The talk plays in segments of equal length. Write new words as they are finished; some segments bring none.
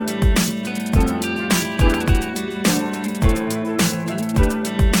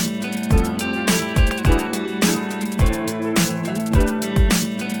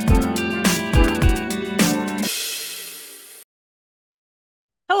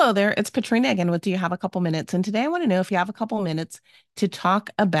Hello there, it's Katrina again with Do You Have a Couple Minutes? And today I want to know if you have a couple minutes to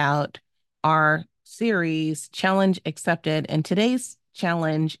talk about our series Challenge Accepted. And today's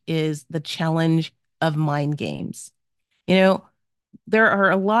challenge is the challenge of mind games. You know, there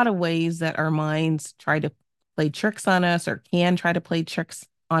are a lot of ways that our minds try to play tricks on us or can try to play tricks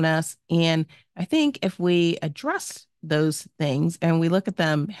on us. And I think if we address those things and we look at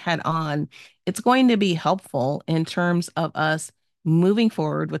them head on, it's going to be helpful in terms of us moving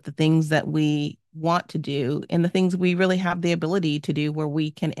forward with the things that we want to do and the things we really have the ability to do where we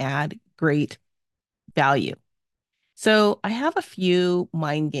can add great value. So, I have a few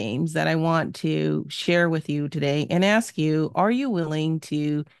mind games that I want to share with you today and ask you, are you willing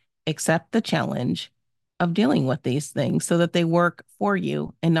to accept the challenge of dealing with these things so that they work for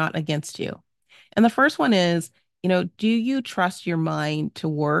you and not against you? And the first one is, do you trust your mind to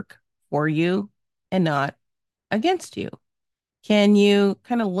work for you and not against you? Can you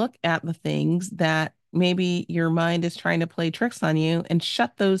kind of look at the things that maybe your mind is trying to play tricks on you and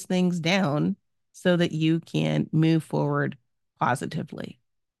shut those things down so that you can move forward positively?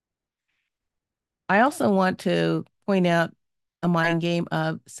 I also want to point out a mind game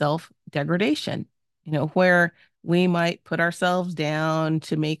of self-degradation, where we might put ourselves down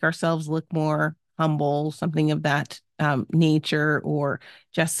to make ourselves look more humble, something of that nature, or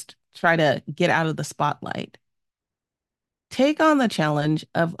just try to get out of the spotlight. Take on the challenge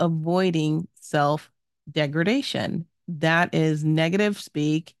of avoiding self degradation. That is negative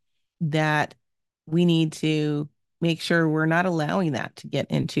speak that we need to make sure we're not allowing that to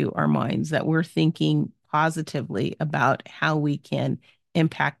get into our minds, that we're thinking positively about how we can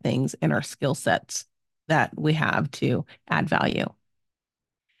impact things in our skill sets that we have to add value.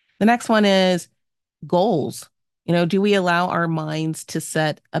 The next one is goals. Do we allow our minds to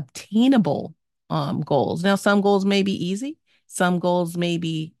set obtainable goals? Now, some goals may be easy, some goals may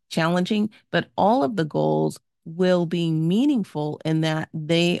be challenging, but all of the goals will be meaningful in that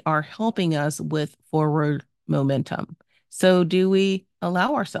they are helping us with forward momentum. So, do we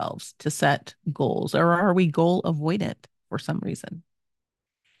allow ourselves to set goals or are we goal avoidant for some reason?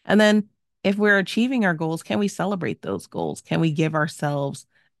 And then if we're achieving our goals, can we celebrate those goals? Can we give ourselves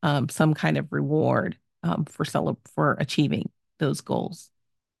some kind of reward for achieving those goals?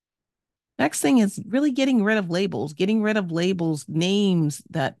 Next thing is really getting rid of labels, names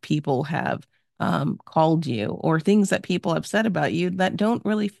that people have called you, or things that people have said about you that don't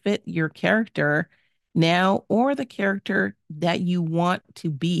really fit your character now or the character that you want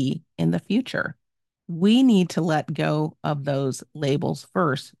to be in the future. We need to let go of those labels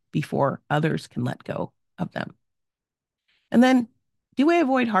first before others can let go of them. And then, do we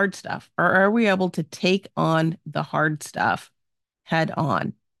avoid hard stuff, or are we able to take on the hard stuff head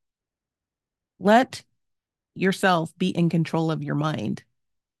on? Let yourself be in control of your mind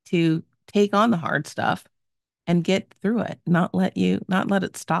to take on the hard stuff and get through it, not let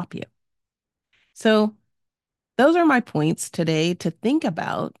it stop you. So those are my points today to think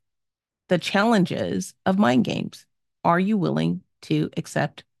about the challenges of mind games. Are you willing to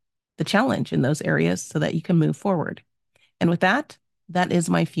accept the challenge in those areas so that you can move forward? And with that, that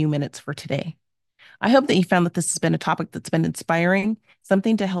is my few minutes for today. I hope that you found that this has been a topic that's been inspiring,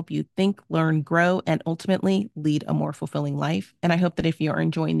 something to help you think, learn, grow, and ultimately lead a more fulfilling life. And I hope that if you are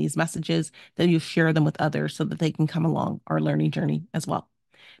enjoying these messages, that you share them with others so that they can come along our learning journey as well.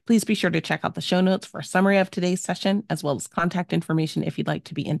 Please be sure to check out the show notes for a summary of today's session, as well as contact information if you'd like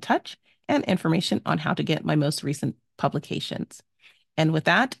to be in touch and information on how to get my most recent publications. And with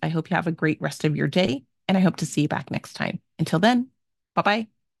that, I hope you have a great rest of your day, and I hope to see you back next time. Until then, bye-bye.